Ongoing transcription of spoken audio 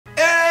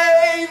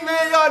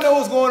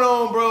what's going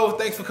on, bro?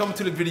 Thanks for coming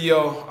to the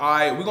video. All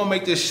right, we're gonna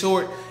make this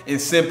short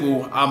and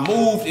simple. I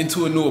moved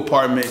into a new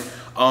apartment.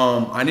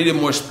 I needed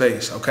more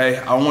space, okay?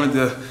 I wanted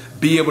to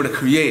be able to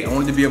create. I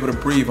wanted to be able to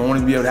breathe. I wanted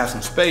to be able to have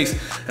some space.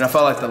 And I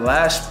felt like the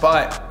last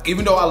spot,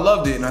 even though I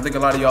loved it, and I think a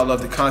lot of y'all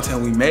love the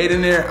content we made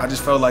in there, I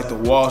just felt like the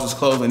walls was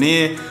closing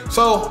in.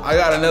 So I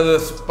got another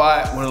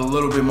spot with a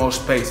little bit more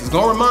space. It's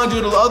gonna remind you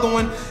of the other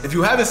one. If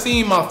you haven't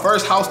seen my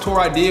first house tour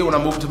I did when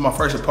I moved to my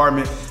first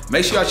apartment,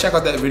 make sure y'all check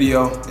out that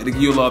video. It'll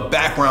give you a little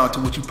background to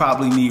what you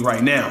probably need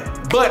right now.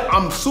 But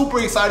I'm super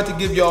excited to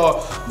give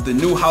y'all the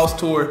new house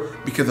tour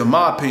because in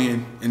my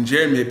opinion, in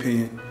Jeremy's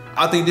opinion,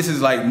 I think this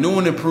is like new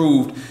and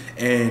improved,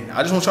 and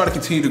I just want y'all to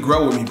continue to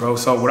grow with me, bro.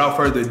 So without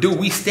further ado,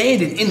 we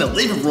standing in the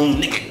living room,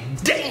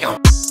 nigga. Damn.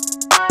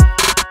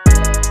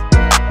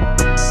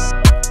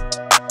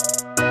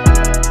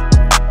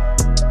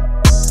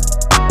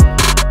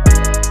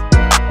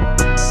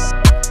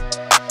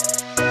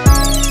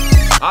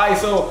 All right,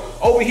 so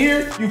over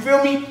here, you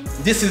feel me?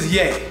 This is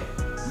Ye.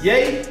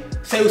 Ye,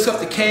 say what's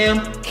up to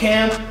Cam.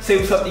 Cam, say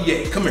what's up to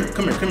Ye. Come here,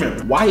 come here, come here.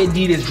 Why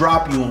Adidas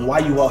drop you and why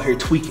you out here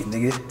tweaking,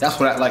 nigga? That's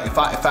what I, like,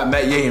 if I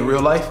met Ye in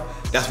real life,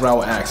 that's what I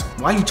would ask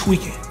him. Why you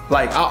tweaking?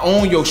 Like, I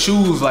own your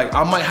shoes, like,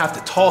 I might have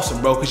to toss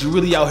them, bro, because you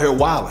really out here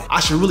wilding.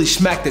 I should really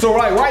smack this. So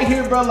right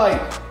here, bro,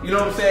 like, you know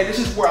what I'm saying? This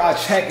is where I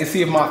check and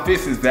see if my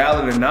fist is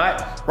valid or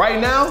not.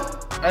 Right now,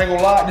 I ain't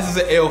gonna lie, this is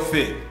an L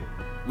fit.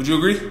 Would you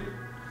agree?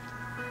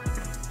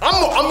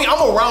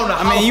 I'm around the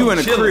house. I mean, you in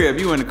the crib.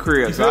 You in the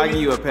crib, so I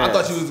give you a pass. I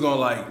thought you was gonna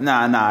like.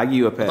 Nah, I give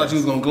you a pass. I thought you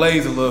was gonna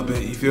glaze a little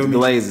bit. You feel me?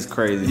 Glaze is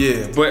crazy.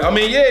 Yeah, but I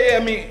mean, yeah.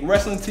 I mean,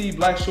 wrestling tee,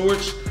 black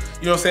shorts.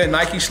 You know what I'm saying?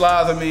 Nike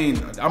slides. I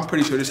mean, I'm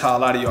pretty sure this is how a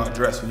lot of y'all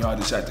dress when y'all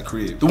just at the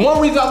crib. The one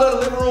reason I love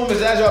the living room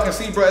is, as y'all can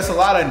see, bro, it's a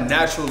lot of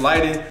natural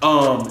lighting.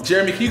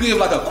 Jeremy, can you give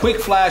like a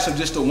quick flash of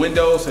just the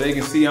windows so they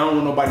can see? I don't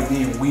want nobody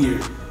being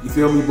weird. You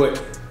feel me?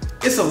 But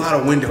it's a lot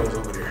of windows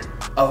over there.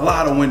 A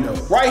lot of windows.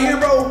 Right here,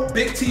 bro,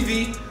 big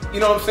TV. You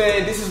know what I'm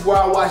saying? This is where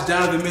I watched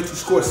Donovan Mitchell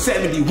score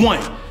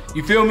 71.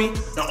 You feel me?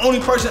 The only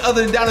person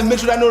other than Donovan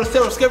Mitchell that I know to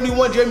score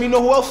 71, Jeremy, you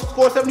know who else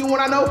scored 71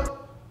 I know?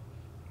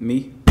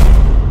 Me.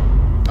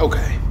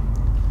 Okay.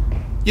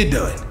 You're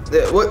done.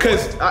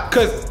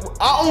 Cause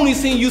I only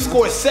seen you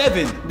score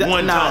 7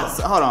 one time.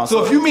 Hold on.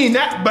 So if you mean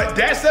that, but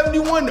that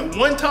 71, the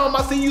one time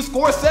I seen you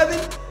score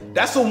 7,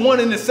 that's a 1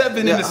 and a 7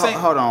 in the same.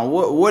 Hold on,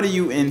 what are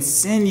you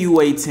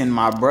insinuating,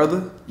 my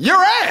brother? Your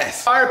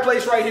ass!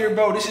 Fireplace right here,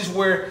 bro. This is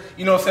where,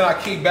 you know what I'm saying,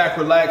 I kick back,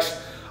 relax.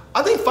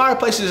 I think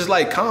fireplaces is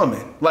like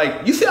common.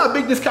 Like, you see how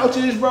big this couch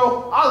is,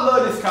 bro? I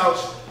love this couch.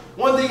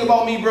 One thing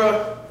about me,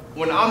 bro,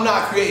 when I'm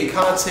not creating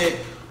content,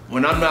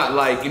 when I'm not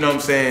like, you know what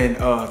I'm saying,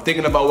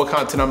 thinking about what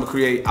content I'm gonna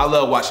create, I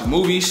love watching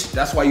movies.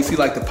 That's why you see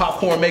like the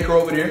popcorn maker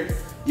over there.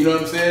 You know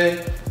what I'm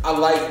saying? I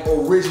like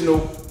original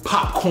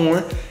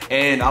popcorn,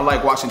 and I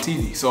like watching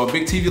TV. So a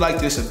big TV like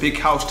this, a big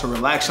couch to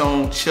relax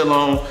on, chill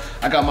on.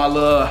 I got my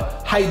little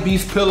hype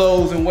beast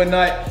pillows and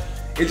whatnot.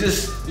 It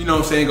just, you know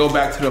what I'm saying, go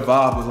back to the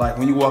vibe of like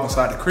when you walk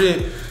inside the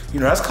crib, you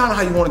know, that's kind of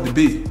how you want it to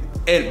be.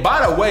 And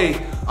by the way,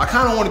 I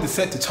kind of wanted to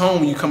set the tone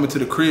when you come into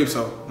the crib,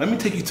 so let me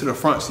take you to the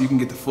front so you can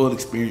get the full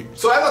experience.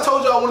 So as I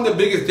told y'all, one of the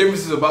biggest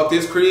differences about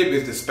this crib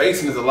is the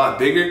spacing is a lot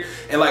bigger.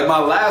 And like my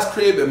last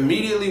crib,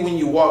 immediately when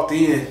you walked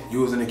in, you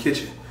was in the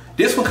kitchen.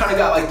 This one kind of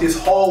got like this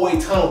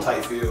hallway tunnel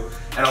type feel.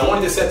 And I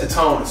wanted to set the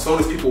tone as soon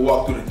as people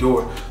walk through the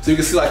door. So you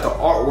can see like the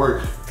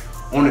artwork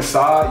on the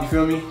side, you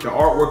feel me? The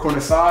artwork on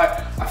the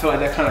side, I feel like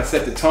that kind of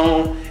set the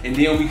tone. And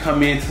then we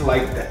come into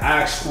like the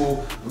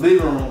actual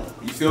living room,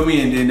 you feel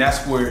me? And then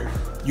that's where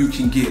you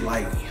can get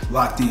like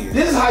locked in.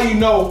 This is how you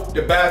know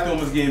the bathroom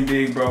is getting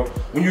big, bro.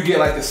 When you get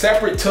like the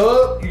separate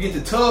tub, you get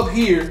the tub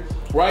here,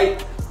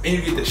 right? And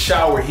you get the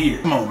shower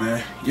here. Come on,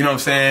 man. You know what I'm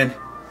saying?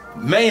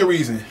 Main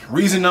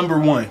reason number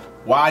 1,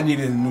 why I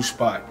needed a new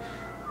spot.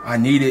 I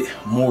needed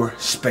more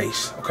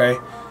space, okay?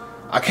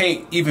 I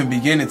can't even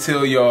begin to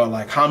tell y'all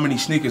like how many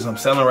sneakers I'm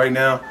selling right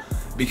now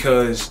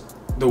because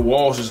the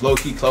walls is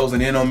low-key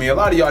closing in on me. A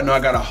lot of y'all know I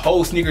got a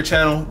whole sneaker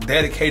channel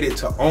dedicated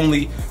to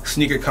only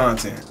sneaker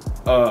content.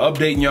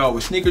 Updating y'all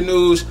with sneaker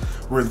news,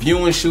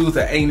 reviewing shoes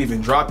that ain't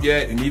even dropped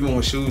yet, and even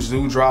when shoes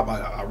do drop,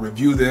 I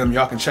review them.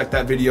 Y'all can check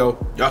that video.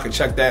 Y'all can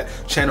check that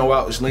channel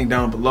out. It's linked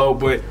down below.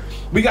 But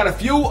we got a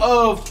few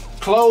of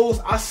clothes.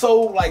 I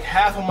sold like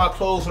half of my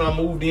clothes when I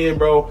moved in,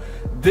 bro.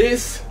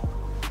 This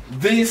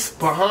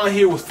behind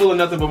here was full of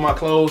nothing but my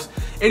clothes.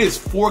 It is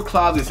 4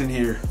 closets in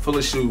here full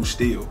of shoes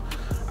still.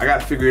 I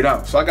gotta figure it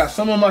out. So I got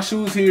some of my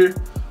shoes here,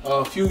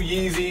 a few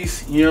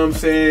Yeezys, you know what I'm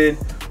saying?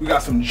 We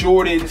got some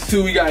Jordans. See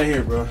what we got in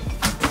here, bro.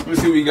 Let me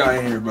see what we got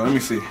in here, bro. Let me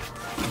see.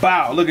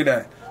 Wow, look at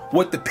that.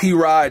 What the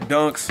P-Ride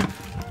dunks.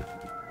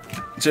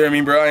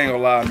 Jeremy, bro, I ain't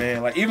gonna lie,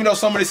 man. Like, even though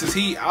some of this is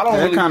heat, I don't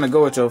really... kind of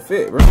go with your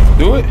fit, bro.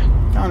 Do it?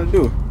 Kind of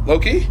do.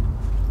 Low-key?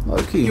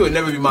 Low-key. You would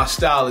never be my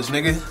stylist,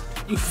 nigga.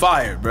 You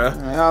fired, bro.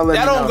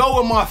 That don't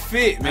go with my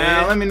fit,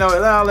 man. Let me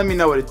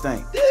know what it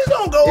think. This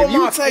don't go with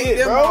my fit, bro. If you take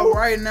them off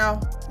right now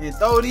and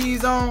throw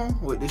these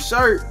on with the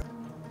shirt,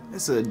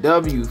 It's a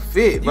W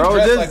fit,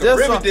 bro. You like a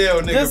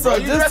Riverdale nigga, bro.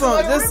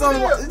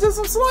 Just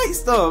some slight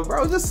stuff,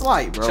 bro. Just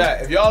slight, bro.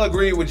 Chat, if y'all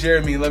agree with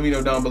Jeremy, let me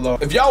know down below.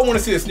 If y'all want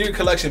to see a sneaker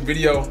collection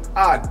video,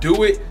 I'll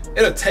do it.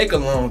 It'll take a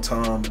long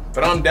time,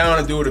 but I'm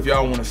down to do it if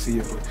y'all want to see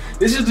it. But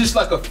this is just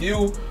like a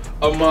few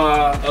of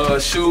my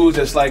shoes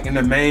that's like in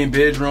the main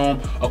bedroom.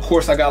 Of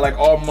course, I got like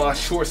all my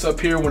shorts up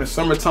here when it's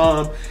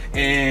summertime.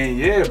 And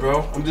yeah,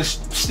 bro, I'm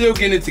just still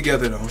getting it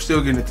together though. I'm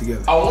still getting it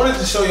together. I wanted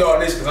to show y'all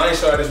this because I ain't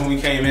showed this when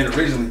we came in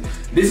originally.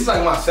 This is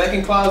like my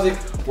second closet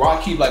where I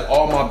keep like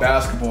all my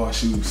basketball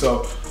shoes.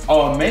 So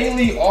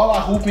mainly all I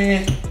hoop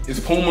in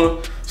is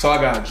Puma. So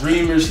I got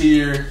Dreamers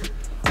here.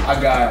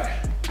 I got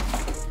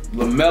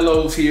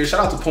LaMelos here.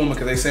 Shout out to Puma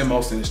because they send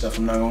most of this stuff,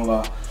 I'm not gonna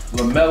lie.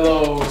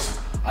 LaMelos.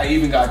 I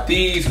even got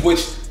these,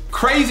 which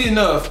crazy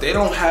enough, they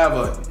don't have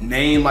a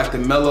name like the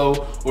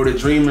Melo or the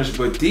Dreamers,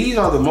 but these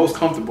are the most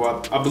comfortable.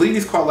 I believe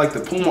these called like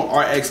the Puma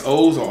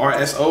RXOs or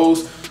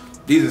RSOs.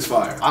 These is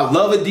fire. I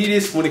love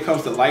Adidas when it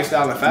comes to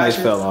lifestyle and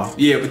fashion. They fell off.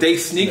 Yeah, but they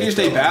sneakers,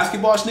 they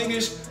basketball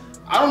sneakers.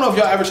 I don't know if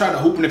y'all ever tried to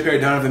hoop in a pair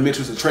of Donovan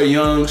Mitchells or Trae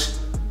Youngs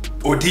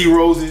or D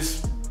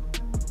Roses,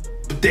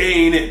 but they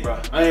ain't it, bro.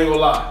 I ain't gonna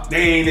lie,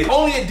 they ain't it.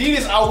 Only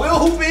Adidas I will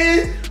hoop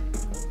in,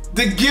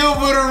 the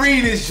Gilbert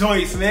Arenas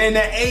joints, man.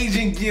 That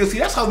Asian Gil. See,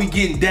 that's how we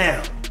getting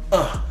down.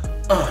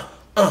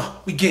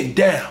 We getting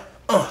down.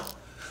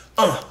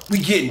 We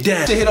getting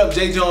down. To hit up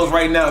Jay Jones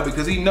right now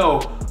because he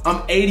know I'm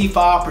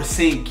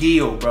 85%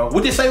 Gil, bro.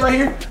 What they say right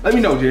here? Let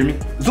me know, Jeremy.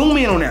 Zoom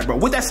in on that, bro.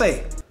 What that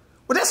say?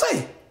 What that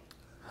say?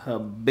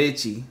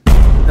 Hibachi.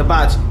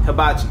 Hibachi.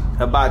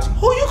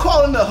 Who you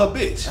calling the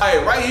habitch? All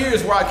right, right here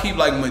is where I keep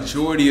like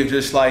majority of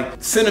just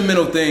like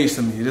sentimental things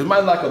to me. This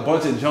might like a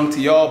bunch of junk to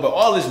y'all, but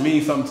all this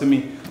means something to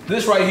me.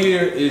 This right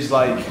here is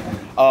like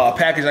a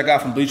package I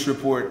got from Bleacher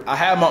Report. I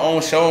have my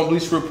own show on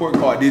Bleacher Report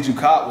called Did You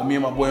Cop with me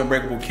and my boy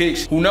Unbreakable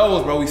Kicks. Who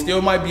knows, bro? We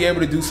still might be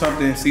able to do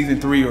something in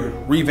season 3 or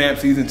revamp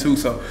season 2.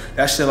 So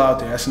that's still out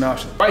there. That's an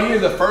option. Right here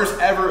is the first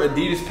ever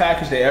Adidas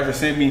package they ever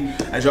sent me.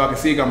 As y'all can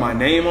see, it got my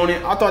name on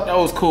it. I thought that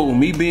was cool.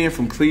 Me being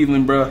from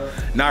Cleveland, bro,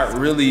 not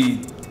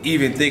really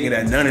even thinking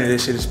that none of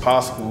this shit is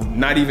possible,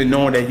 not even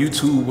knowing that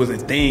YouTube was a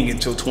thing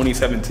until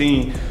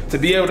 2017, to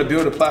be able to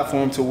build a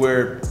platform to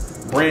where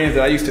brands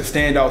that I used to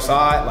stand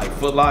outside, like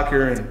Foot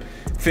Locker and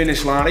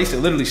Finish Line, I used to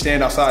literally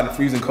stand outside in the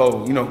freezing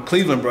cold. You know,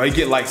 Cleveland, bro, you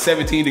get like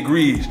 17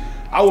 degrees.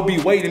 I would be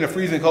waiting in the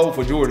freezing cold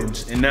for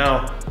Jordans, and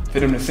now for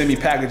them to send me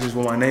packages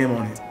with my name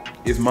on it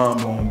is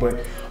mind-blowing.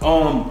 But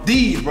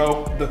these,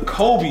 bro, the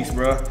Kobe's,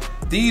 bro.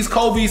 These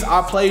Kobe's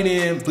I played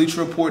in,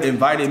 Bleacher Report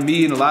invited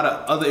me and a lot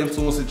of other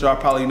influencers y'all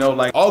probably know,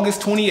 like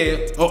August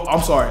 28th,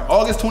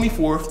 August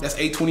 24th, that's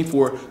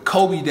 8/24,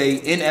 Kobe Day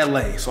in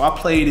LA. So I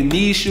played in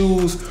these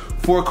shoes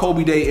for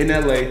Kobe Day in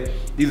LA.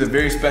 These are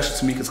very special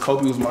to me because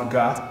Kobe was my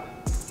guy.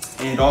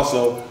 And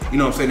also, you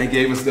know what I'm saying, they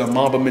gave us the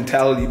Mamba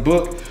Mentality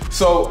book.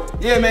 So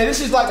yeah, man, this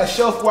is like a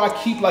shelf where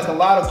I keep like a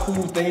lot of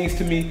cool things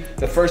to me.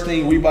 The first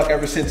thing Reebok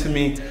ever sent to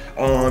me, you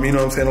know what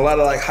I'm saying, a lot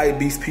of like hype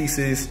beast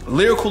pieces.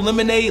 Lyrical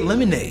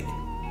Lemonade.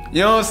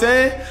 You know what I'm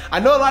saying?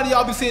 I know a lot of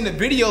y'all be seeing the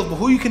videos, but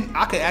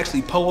I can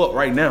actually pull up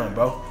right now,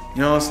 bro.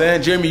 You know what I'm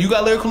saying? Jeremy, you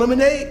got Lyrical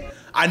Lemonade?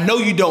 I know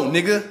you don't,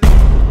 nigga.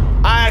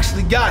 I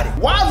actually got it.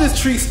 Why is this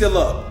tree still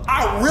up?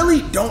 I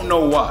really don't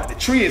know why. The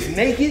tree is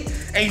naked,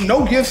 ain't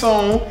no gifts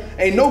on,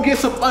 ain't no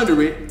gifts up under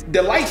it.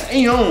 The lights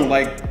ain't on.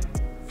 Like,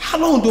 how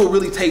long do it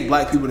really take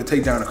black people to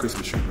take down a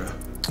Christmas tree,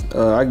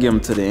 bro? I give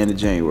them to the end of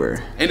January.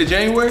 End of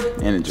January?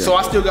 End of January. So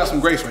I still got some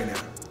grace right now.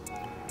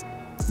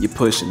 You're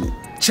pushing it.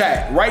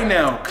 Chat, right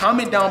now,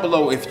 comment down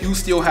below if you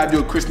still have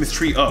your Christmas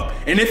tree up.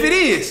 And if it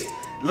is,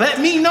 let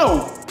me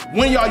know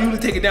when y'all usually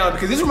take it down,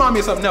 because this reminds me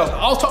of something else.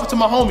 I was talking to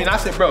my homie and I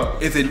said, bro,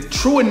 is it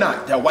true or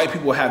not that white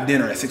people have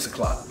dinner at 6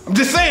 o'clock? I'm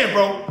just saying,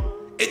 bro.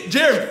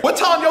 Jeremy, what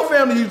time your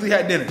family usually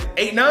had dinner?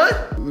 8, 9?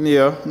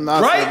 Yeah.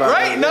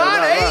 Right? 9,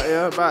 8?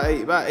 Yeah, about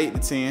 8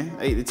 to 10.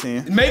 8 to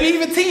 10. Maybe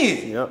even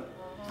 10. Yep.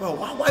 Bro,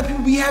 why white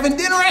people be having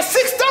dinner at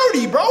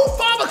 6:30, bro?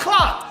 5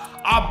 o'clock.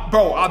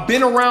 I've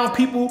been around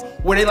people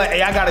where they like,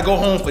 hey, I gotta go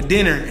home for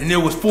dinner, and it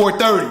was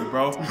 4:30,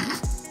 bro.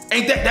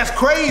 Ain't that's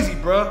crazy,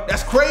 bro?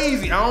 That's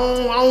crazy. I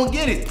don't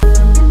get it.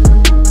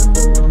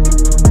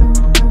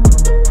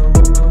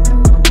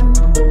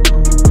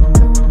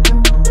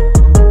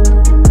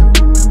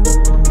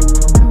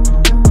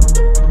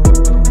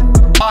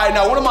 Alright,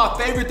 now one of my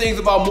favorite things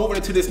about moving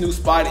into this new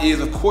spot is,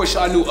 of course,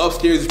 y'all knew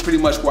upstairs is pretty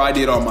much where I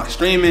did all my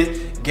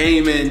streaming,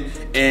 gaming,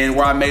 and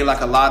where I made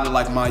like a lot of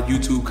like my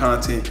YouTube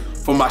content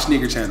for my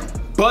sneaker channel.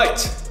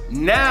 But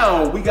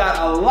now we got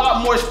a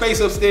lot more space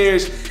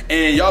upstairs,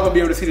 and y'all gonna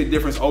be able to see the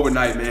difference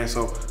overnight, man.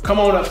 So come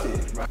on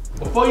upstairs, bro.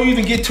 Before you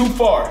even get too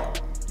far,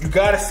 you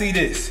gotta see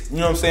this. You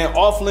know what I'm saying?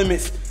 Off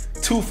limits,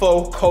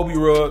 2-4 Kobe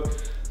rug.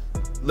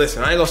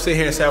 Listen, I ain't gonna sit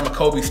here and say I'm a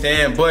Kobe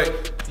stan,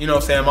 but you know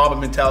what I'm saying, Mamba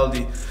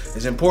mentality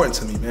is important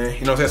to me, man.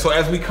 You know what I'm saying? So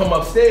as we come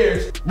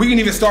upstairs, we can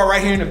even start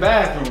right here in the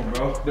bathroom,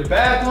 bro. The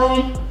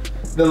bathroom,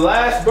 the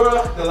last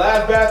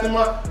bathroom,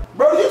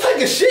 bro, you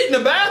take a shit in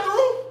the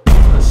bathroom?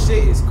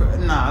 Shit is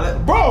crazy. Nah,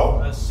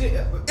 bro,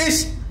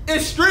 it's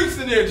streaks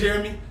in there,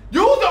 Jeremy.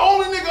 You was the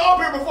only nigga up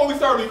here before we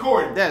started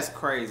recording. That's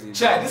crazy, bro.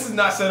 Chat, this is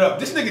not set up.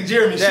 This nigga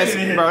Jeremy shit in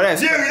here. Bro,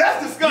 Jeremy,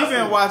 that's disgusting. You've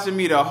been watching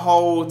me the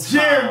whole time,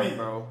 Jeremy,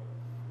 bro.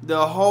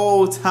 The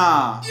whole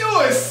time.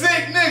 You a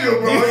sick nigga,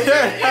 bro.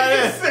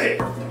 You're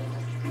sick.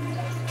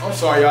 I'm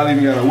sorry y'all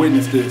even gotta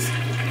witness this.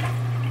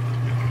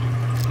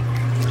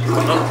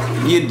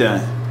 You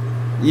done.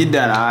 You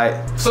done,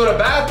 alright. So the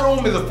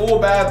bathroom is a full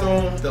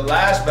bathroom. The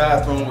last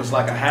bathroom was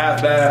like a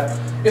half bath.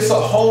 It's a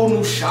whole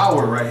new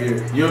shower right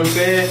here. You know what I'm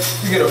saying?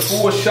 You get a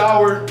full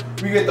shower.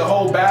 We get the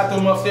whole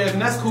bathroom upstairs,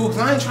 and that's cool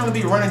because I ain't trying to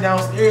be running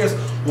downstairs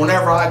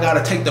whenever I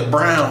gotta take the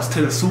Browns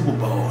to the Super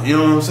Bowl. You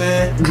know what I'm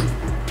saying?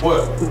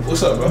 What?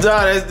 What's up, bro?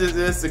 Nah,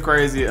 that's a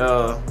crazy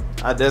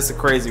that's a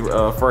crazy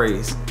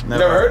phrase.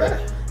 Never heard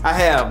that? I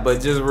have,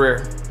 but just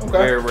rare. Okay.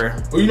 Very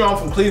rare. Well, you know I'm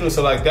from Cleveland,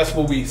 so like that's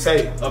what we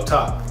say up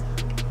top.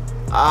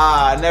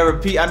 I never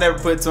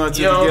put two and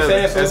two together. You know what I'm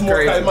saying? So that's it's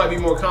crazy. It might be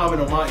more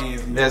common on my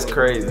end. That's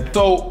crazy.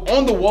 So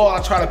on the wall,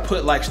 I try to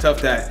put like stuff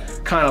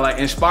that kind of like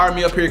inspire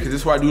me up here because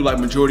this is where I do like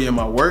majority of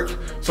my work.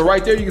 So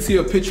right there, you can see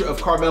a picture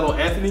of Carmelo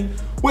Anthony,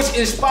 which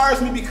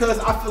inspires me because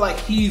I feel like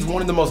he's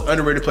one of the most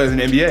underrated players in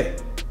the NBA.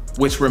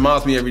 Which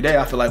reminds me every day,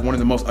 I feel like one of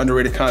the most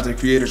underrated content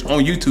creators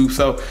on YouTube.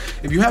 So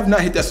if you have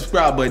not hit that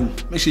subscribe button,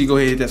 make sure you go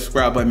ahead and hit that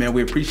subscribe button, man.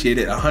 We appreciate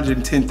it.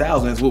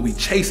 110,000 is what we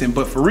chasing.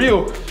 But for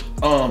real,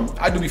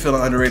 I do be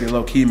feeling underrated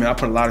low key, man. I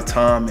put a lot of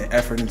time and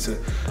effort into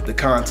the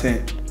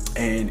content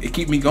and it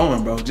keep me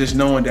going, bro. Just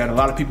knowing that a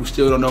lot of people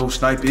still don't know who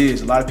Snipe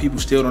is. A lot of people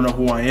still don't know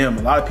who I am.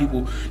 A lot of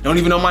people don't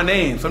even know my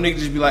name. Some niggas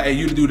just be like, hey,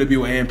 you the dude that be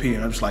with AMP.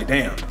 And I'm just like,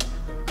 damn,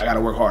 I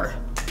gotta work harder.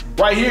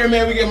 Right here,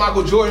 man, we get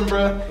Michael Jordan,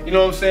 bro. You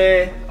know what I'm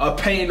saying? A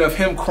painting of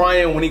him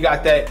crying when he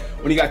got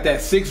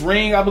that sixth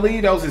ring, I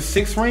believe. That was his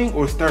sixth ring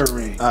or his third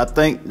ring? I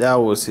think that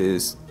was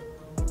his,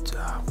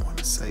 I want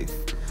to say,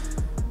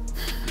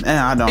 man,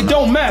 I don't know. It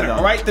don't matter,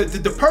 all right?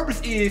 The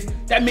purpose is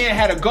that man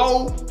had a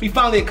goal. He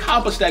finally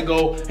accomplished that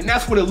goal, and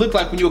that's what it looked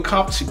like when you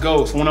accomplish a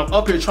goal. So when I'm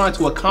up here trying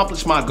to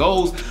accomplish my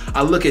goals,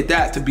 I look at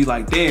that to be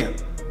like, damn,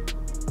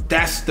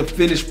 that's the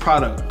finished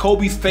product.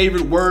 Kobe's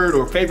favorite word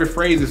or favorite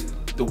phrase is,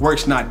 the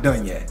work's not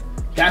done yet.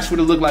 That's what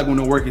it looked like when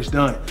the work is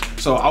done.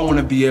 So I want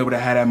to be able to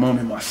have that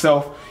moment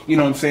myself. You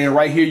know what I'm saying?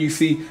 Right here you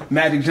see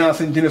Magic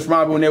Johnson, Dennis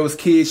Rodman when they was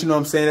kids, you know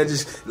what I'm saying? That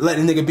just let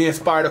a nigga be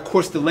inspired. Of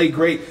course, the late,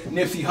 great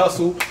Nipsey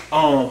Hussle,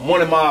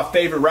 one of my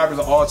favorite rappers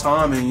of all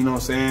time. And you know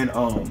what I'm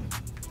saying?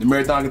 The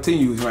marathon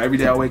continues. You know, every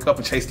day I wake up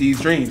and chase these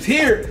dreams.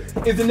 Here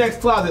is the next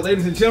closet,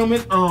 ladies and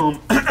gentlemen.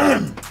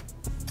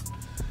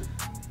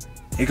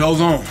 It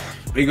goes on.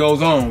 It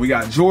goes on. We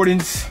got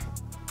Jordans.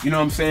 You know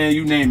what I'm saying?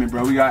 You name it,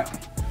 bro. We got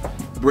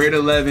Bread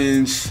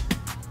 11s.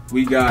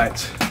 We got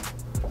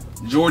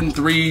Jordan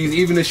 3s.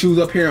 Even the shoes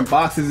up here in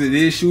boxes. It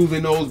is shoes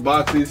in those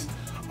boxes.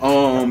 You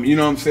know what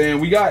I'm saying?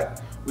 We got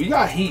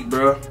heat,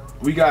 bro.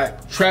 We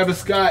got Travis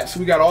Scotts.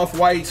 We got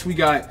Off-Whites. We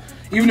got,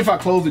 even if I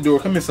close the door,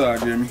 come inside,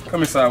 Jeremy.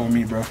 Come inside with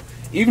me, bro.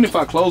 Even if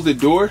I close the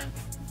door,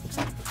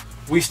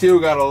 we still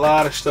got a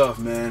lot of stuff,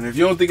 man. If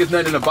you don't think it's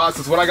nothing in the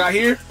boxes, what I got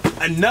here?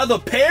 Another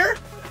pair?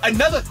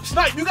 Another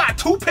Snipe, you got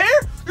two pair?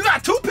 You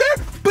got two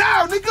pair?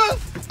 Bow, nigga!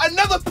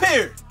 Another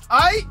pair,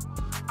 alright?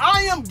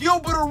 I am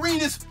Gilbert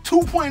Arenas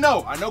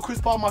 2.0. I know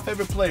Chris Paul my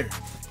favorite player.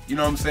 You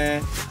know what I'm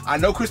saying? I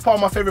know Chris Paul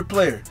my favorite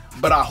player,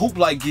 but I hoop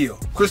like Gil.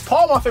 Chris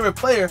Paul my favorite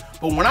player,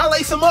 but when I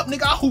lace him up,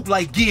 nigga, I hoop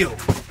like Gil.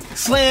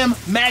 Slam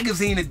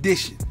Magazine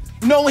edition.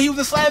 You know when he was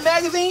in Slam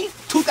Magazine?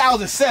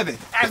 2007.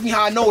 Ask me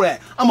how I know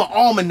that. I'm an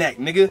almanac,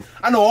 nigga.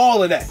 I know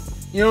all of that.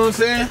 You know what I'm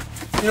saying?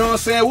 You know what I'm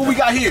saying? What we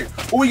got here?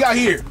 What we got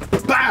here?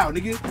 Bow,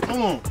 nigga.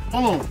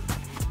 Hold on.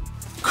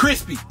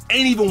 Crispy.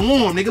 Ain't even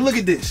warm, nigga. Look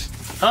at this.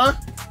 Huh?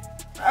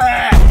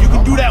 You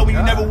can do that when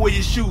you never wear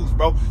your shoes,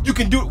 bro. You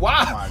can do it.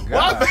 Why? Oh my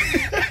God.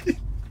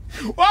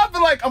 Why I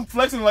feel like I'm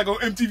flexing like on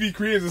MTV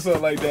Cribs or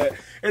something like that?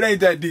 It ain't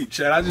that deep,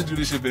 Chad. I just do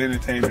this shit for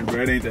entertainment,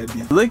 bro. It ain't that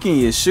deep. Licking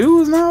your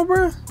shoes now,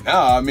 bro?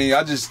 Nah, I mean,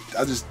 I just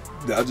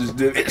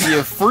did it. You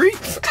a freak?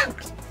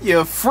 You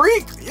a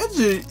freak?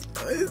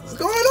 What's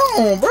going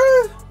on,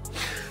 bro?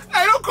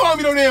 Hey, don't call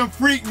me no damn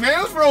freak, man.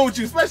 What's wrong with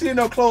you? Especially in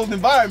no closed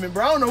environment,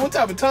 bro. I don't know what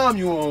type of time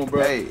you on,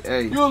 bro.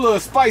 Hey. You a little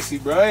spicy,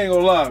 bro. I ain't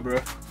gonna lie,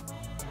 bro.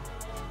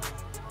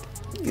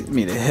 Get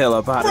me the hell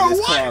up out of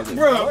this closet.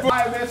 Bro. All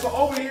right, man. So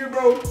over here,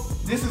 bro,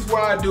 this is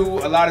where I do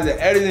a lot of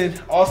the editing.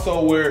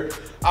 Also where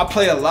I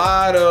play a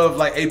lot of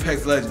like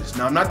Apex Legends.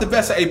 Now, I'm not the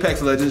best at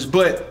Apex Legends,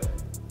 but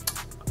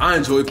I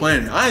enjoy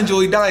playing it. I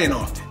enjoy dying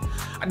often.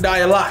 I die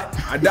a lot.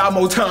 I die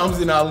more times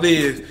than I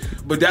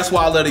live, but that's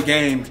why I love the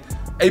game.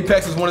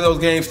 Apex is one of those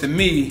games to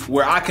me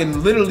where I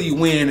can literally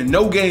win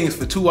no games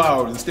for 2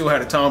 hours and still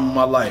have the time of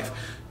my life.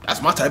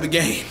 That's my type of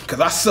game, cause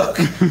I suck.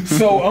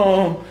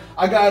 So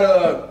I got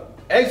a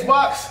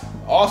Xbox,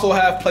 also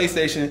have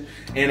PlayStation,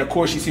 and of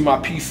course you see my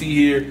PC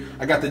here.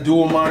 I got the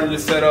dual monitor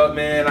set up,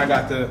 man. I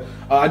got the,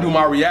 I do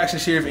my reaction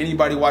share. If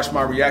anybody watch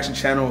my reaction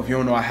channel, if you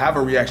don't know, I have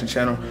a reaction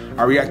channel.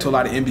 I react to a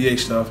lot of NBA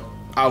stuff.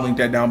 I'll link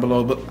that down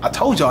below. But I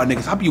told y'all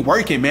niggas, I be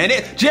working, man.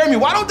 Jeremy,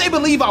 why don't they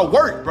believe I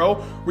work,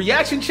 bro?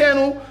 Reaction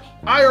channel,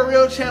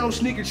 IRL channel,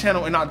 sneaker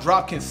channel, and I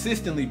drop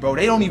consistently, bro.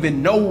 They don't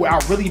even know where I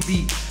really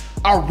be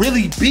I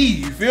really be,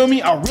 you feel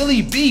me? I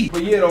really be.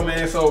 But yeah though,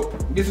 man, so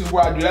this is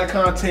where I do that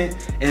content.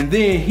 And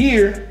then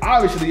here,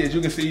 obviously, as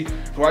you can see,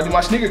 where I do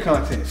my sneaker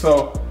content.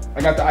 So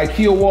I got the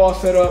IKEA wall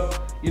set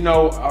up. You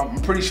know,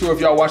 I'm pretty sure if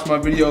y'all watch my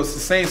videos, it's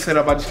the same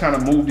setup, I just kind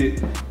of moved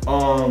it.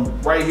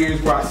 Right here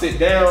is where I sit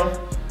down.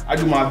 I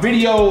do my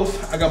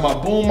videos. I got my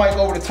boom mic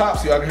over the top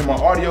so y'all can hear my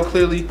audio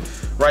clearly.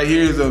 Right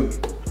here is a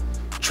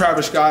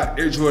Travis Scott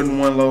Air Jordan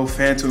 1 Low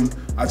Phantom.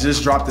 I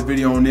just dropped the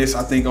video on this,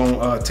 I think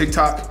on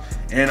TikTok.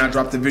 And I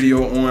dropped the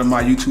video on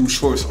my YouTube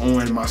shorts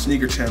on my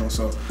sneaker channel.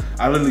 So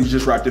I literally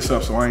just wrapped this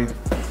up, so I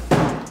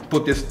ain't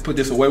put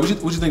this away. What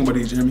you think about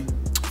these, Jeremy?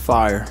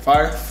 Fire.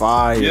 Fire?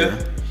 Fire. Yeah.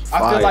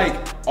 Fire. I feel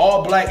like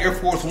all black Air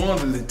Force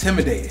Ones is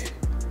intimidating.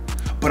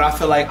 But I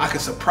feel like I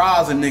could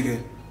surprise a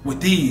nigga with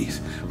these.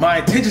 My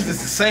intentions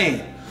is the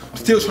same. I'm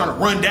still trying to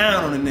run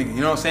down on a nigga, you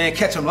know what I'm saying?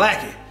 Catch him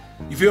lacking.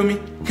 You feel me?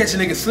 Catch a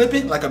nigga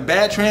slipping like a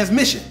bad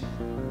transmission.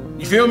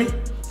 You feel me?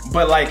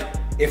 But like,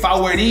 if I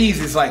wear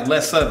these, it's like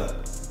less subtle.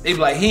 They be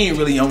like, he ain't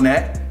really on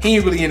that. He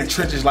ain't really in the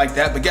trenches like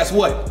that. But guess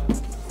what?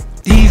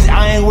 These,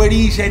 I ain't wear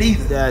these yet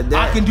either.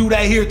 I can do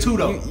that here too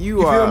though.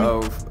 You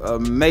are a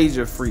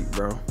major freak,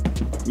 bro.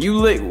 You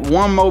lick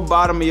one more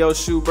bottom of your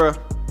shoe, bro,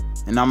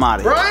 and I'm out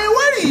of here. Bro, I ain't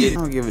wear these.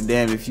 I don't give a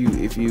damn if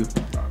you.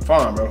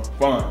 Fine, bro,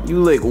 fine.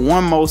 You lick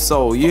one more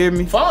sole, you hear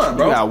me? Fine,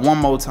 bro. You got one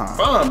more time.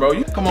 Fine,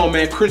 bro. Come on,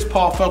 man. Chris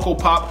Paul Funko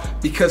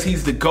Pop because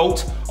he's the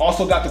GOAT.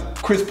 Also got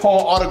the Chris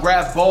Paul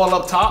autograph ball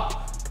up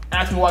top.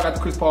 Ask me why I got the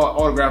Chris Paul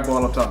autograph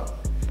ball up top.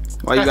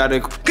 Why you got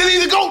it? Cause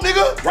he's a GOAT,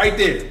 nigga. Right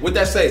there. What'd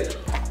that say?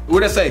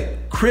 What'd that say?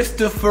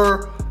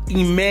 Christopher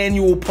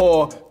Emmanuel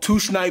Paul,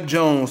 Snipe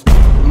Jones,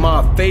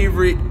 my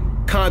favorite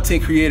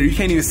content creator. You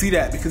can't even see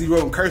that because he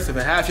wrote in cursive,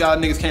 and half y'all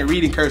niggas can't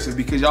read in cursive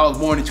because y'all was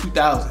born in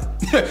 2000.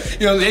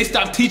 You know, they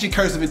stopped teaching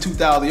cursive in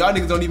 2000. Y'all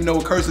niggas don't even know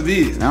what cursive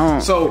is. No.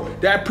 So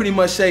that pretty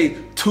much say,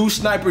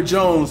 Sniper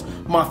Jones,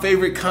 my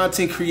favorite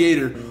content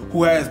creator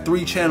who has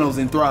 3 channels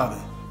and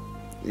thriving.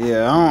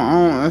 Yeah,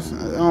 I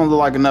don't look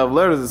like enough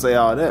letters to say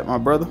all that, my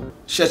brother.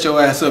 Shut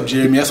your ass up,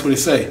 Jeremy. That's what it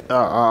say.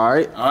 All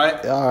right. All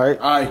right? All right.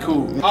 All right,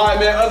 cool. All right,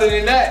 man, other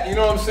than that, you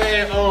know what I'm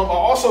saying? I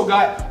also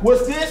got,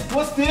 what's this?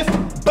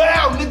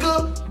 Bow,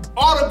 nigga.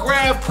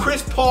 Autographed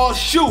Chris Paul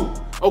shoe,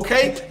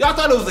 okay? Y'all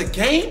thought it was a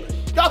game?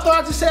 Y'all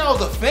thought I just said I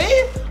was a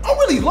fan? I'm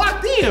really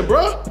locked in,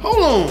 bro.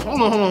 Hold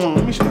on.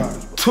 Let me show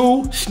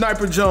y'all.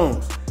 Sniper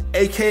Jones,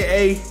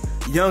 AKA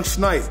Young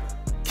Snipe,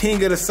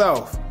 King of the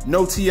South,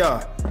 no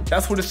T.I.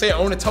 That's what it say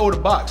on the toe of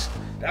the box.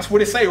 That's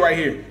what it say right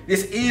here.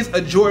 This is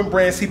a Jordan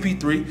brand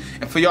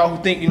CP3. And for y'all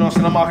who think, you know what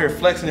I'm saying, I'm out here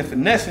flexing and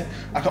finessing,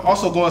 I can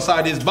also go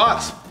inside this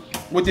box.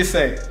 What this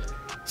say?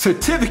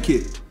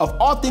 Certificate of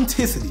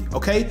authenticity,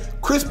 okay?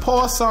 Chris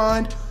Paul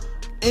signed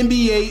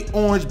NBA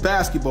orange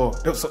basketball.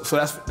 So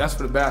that's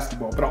for the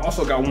basketball. But I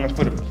also got one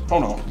for the,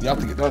 hold on. Y'all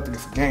think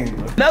it's a game,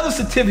 bro. Another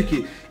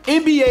certificate.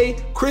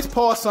 NBA Chris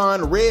Paul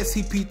signed red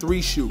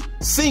CP3 shoe.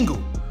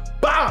 Single.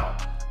 Bow.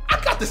 I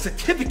got the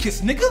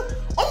certificates, nigga.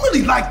 I'm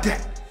really like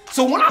that.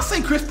 So when I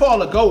say Chris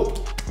Paul a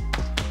GOAT,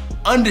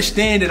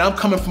 understand that I'm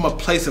coming from a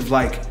place of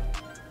like,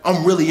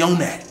 I'm really on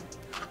that.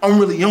 I'm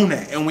really on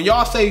that. And when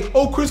y'all say,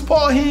 oh, Chris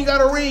Paul, he ain't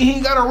got a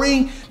ring,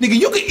 nigga,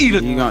 you can eat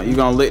it. You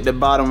gonna lick the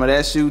bottom of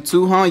that shoe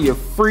too, huh? You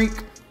freak,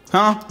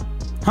 huh?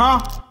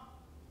 Cause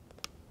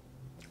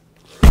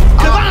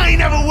I ain't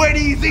never wear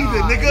these either,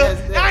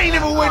 nigga. I ain't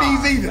never wear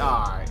these either.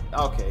 All right,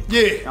 okay.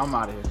 Yeah. I'm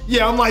out of here.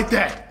 Yeah, I'm like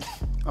that.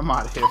 I'm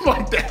out of here. I'm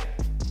like that.